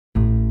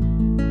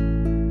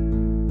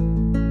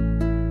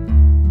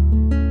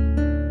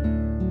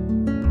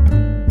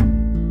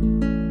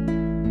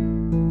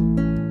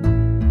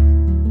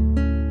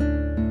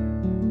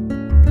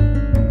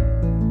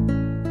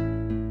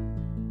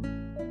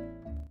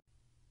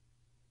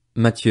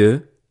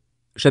Matthieu,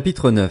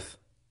 chapitre 9.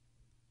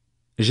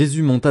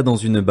 Jésus monta dans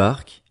une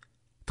barque,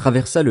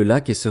 traversa le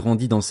lac et se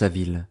rendit dans sa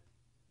ville.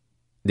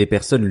 Des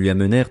personnes lui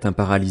amenèrent un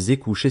paralysé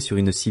couché sur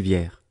une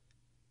civière.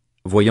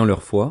 Voyant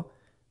leur foi,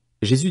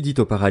 Jésus dit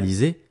au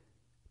paralysé,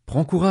 «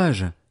 Prends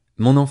courage,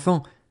 mon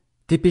enfant,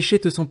 tes péchés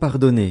te sont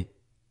pardonnés. »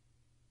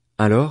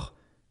 Alors,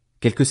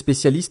 quelques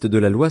spécialistes de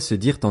la loi se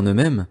dirent en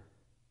eux-mêmes,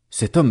 «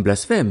 Cet homme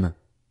blasphème. »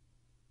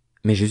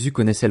 Mais Jésus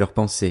connaissait leurs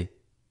pensées.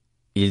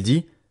 Il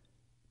dit, «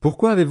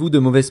 Pourquoi avez-vous de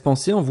mauvaises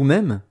pensées en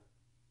vous-même?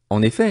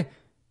 En effet,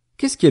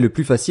 qu'est-ce qui est le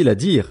plus facile à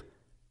dire?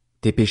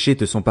 Tes péchés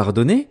te sont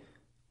pardonnés?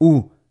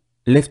 Ou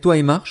lève-toi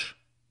et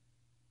marche?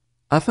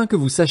 Afin que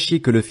vous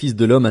sachiez que le Fils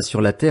de l'homme a sur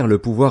la terre le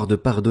pouvoir de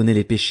pardonner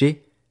les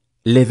péchés,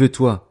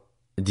 lève-toi,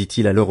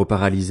 dit-il alors au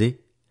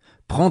paralysé,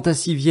 prends ta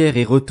civière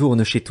et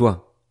retourne chez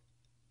toi.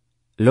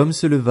 L'homme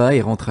se leva et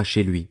rentra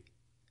chez lui.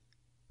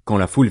 Quand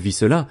la foule vit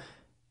cela,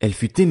 elle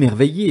fut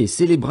émerveillée et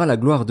célébra la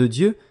gloire de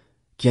Dieu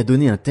qui a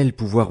donné un tel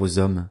pouvoir aux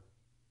hommes.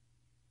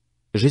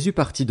 Jésus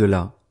partit de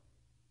là.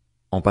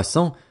 En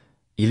passant,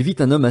 il vit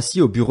un homme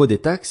assis au bureau des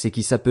taxes et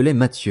qui s'appelait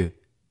Matthieu.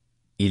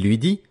 Il lui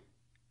dit,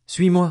 «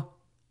 Suis-moi. »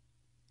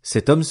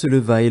 Cet homme se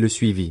leva et le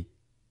suivit.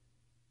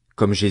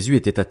 Comme Jésus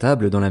était à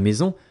table dans la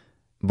maison,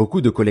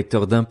 beaucoup de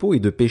collecteurs d'impôts et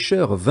de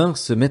pécheurs vinrent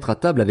se mettre à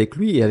table avec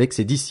lui et avec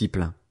ses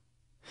disciples.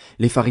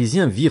 Les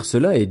pharisiens virent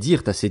cela et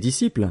dirent à ses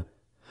disciples,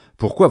 «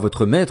 Pourquoi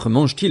votre maître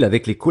mange-t-il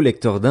avec les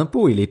collecteurs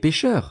d'impôts et les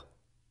pécheurs? »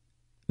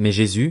 Mais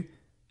Jésus,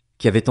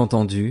 qui avait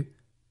entendu,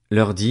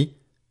 leur dit,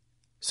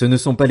 « Ce ne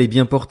sont pas les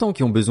bien portants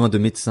qui ont besoin de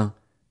médecins,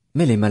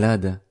 mais les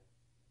malades.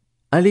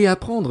 Allez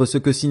apprendre ce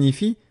que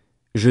signifie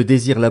 « Je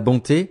désire la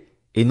bonté »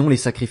 et non les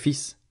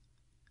sacrifices.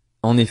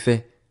 En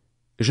effet,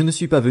 je ne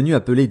suis pas venu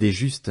appeler des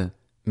justes,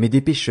 mais des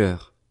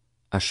pécheurs,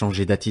 à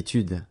changer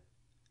d'attitude. »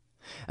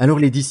 Alors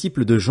les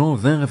disciples de Jean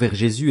vinrent vers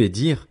Jésus et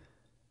dirent,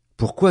 «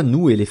 Pourquoi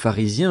nous et les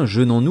pharisiens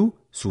jeûnons-nous,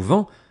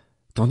 souvent,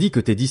 tandis que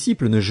tes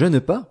disciples ne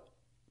jeûnent pas? »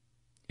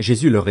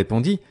 Jésus leur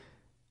répondit, «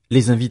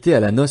 Les invités à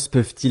la noce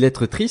peuvent-ils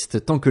être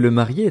tristes tant que le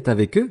marié est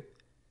avec eux?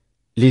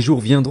 Les jours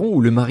viendront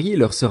où le marié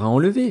leur sera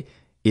enlevé,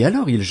 et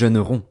alors ils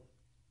jeûneront.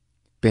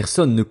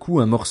 Personne ne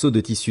coud un morceau de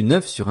tissu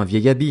neuf sur un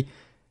vieil habit,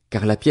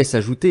 car la pièce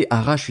ajoutée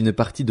arrache une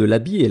partie de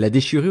l'habit et la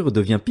déchirure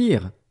devient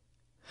pire.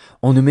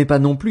 On ne met pas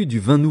non plus du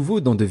vin nouveau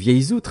dans de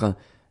vieilles outres,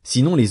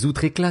 sinon les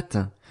outres éclatent,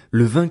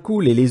 le vin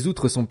coule et les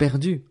outres sont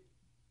perdues.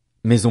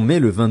 Mais on met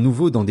le vin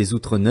nouveau dans des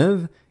outres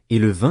neuves, et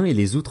le vin et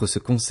les outres se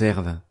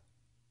conservent. »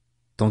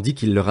 Tandis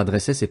qu'il leur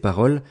adressait ces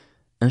paroles,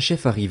 un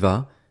chef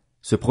arriva,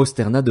 se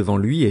prosterna devant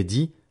lui et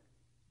dit,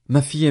 «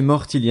 Ma fille est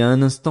morte il y a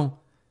un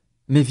instant,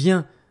 mais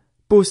viens,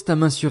 pose ta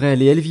main sur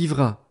elle et elle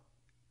vivra. »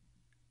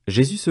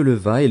 Jésus se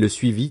leva et le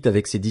suivit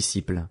avec ses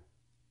disciples.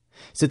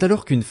 C'est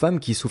alors qu'une femme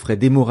qui souffrait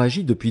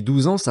d'hémorragie depuis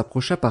 12 ans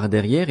s'approcha par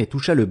derrière et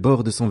toucha le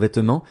bord de son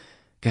vêtement,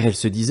 car elle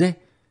se disait,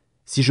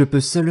 « Si je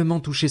peux seulement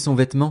toucher son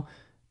vêtement,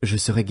 je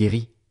serai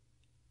guérie. »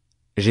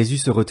 Jésus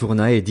se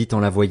retourna et dit en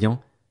la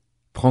voyant,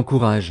 « Prends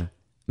courage,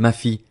 ma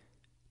fille,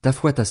 ta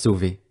foi t'a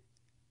sauvée. »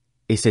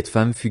 Et cette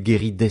femme fut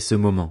guérie dès ce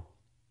moment.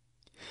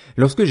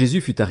 Lorsque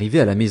Jésus fut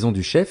arrivé à la maison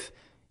du chef,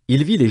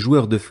 il vit les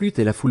joueurs de flûte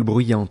et la foule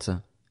bruyante.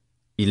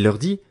 Il leur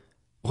dit,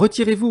 «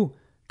 Retirez-vous,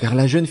 car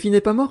la jeune fille n'est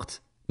pas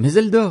morte, mais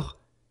elle dort. »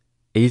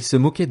 Et il se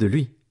moquait de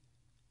lui.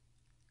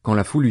 Quand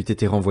la foule eut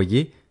été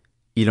renvoyée,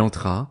 il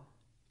entra,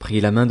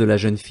 prit la main de la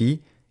jeune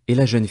fille, et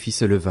la jeune fille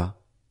se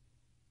leva.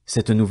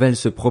 Cette nouvelle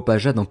se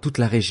propagea dans toute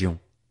la région.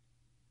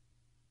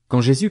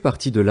 Quand Jésus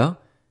partit de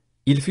là,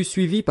 il fut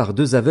suivi par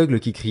 2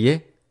 aveugles qui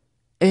criaient,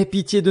 « Aie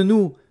pitié de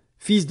nous,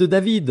 fils de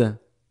David !»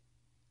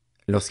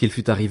 Lorsqu'il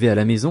fut arrivé à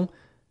la maison,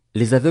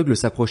 les aveugles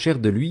s'approchèrent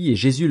de lui et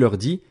Jésus leur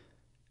dit,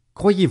 «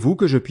 Croyez-vous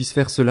que je puisse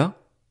faire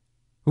cela? »«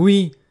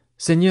 Oui,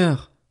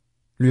 Seigneur, »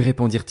 lui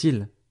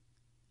répondirent-ils.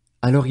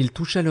 Alors il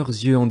toucha leurs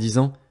yeux en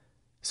disant,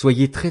 «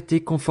 Soyez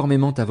traités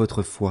conformément à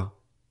votre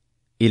foi. »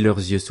 Et leurs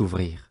yeux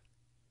s'ouvrirent.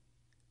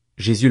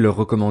 Jésus leur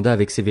recommanda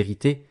avec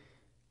sévérité,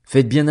 «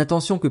 Faites bien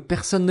attention que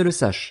personne ne le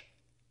sache. »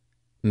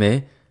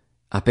 Mais,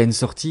 à peine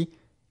sortis,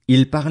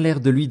 ils parlèrent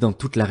de lui dans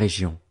toute la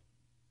région.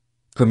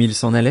 Comme il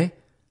s'en allait,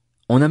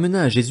 on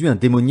amena à Jésus un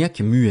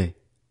démoniaque muet.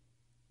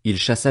 Il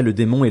chassa le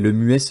démon et le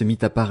muet se mit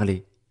à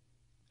parler.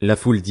 La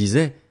foule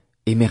disait,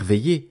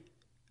 émerveillée,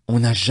 « On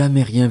n'a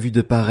jamais rien vu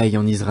de pareil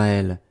en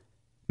Israël. »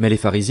 Mais les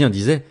pharisiens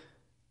disaient,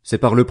 « C'est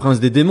par le prince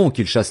des démons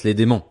qu'il chasse les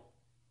démons. »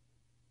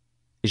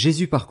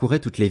 Jésus parcourait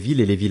toutes les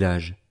villes et les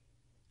villages.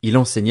 Il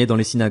enseignait dans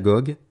les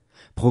synagogues,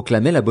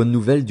 proclamait la bonne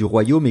nouvelle du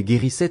royaume et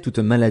guérissait toute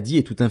maladie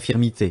et toute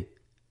infirmité.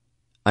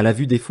 À la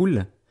vue des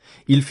foules,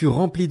 il fut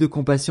rempli de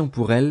compassion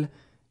pour elles,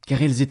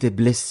 car elles étaient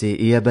blessées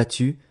et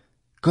abattues,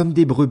 comme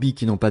des brebis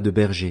qui n'ont pas de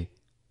berger.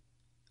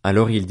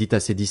 Alors il dit à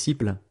ses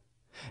disciples,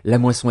 « La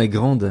moisson est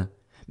grande,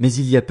 mais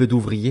il y a peu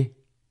d'ouvriers.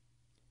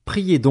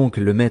 Priez donc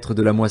le maître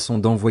de la moisson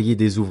d'envoyer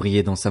des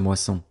ouvriers dans sa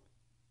moisson. »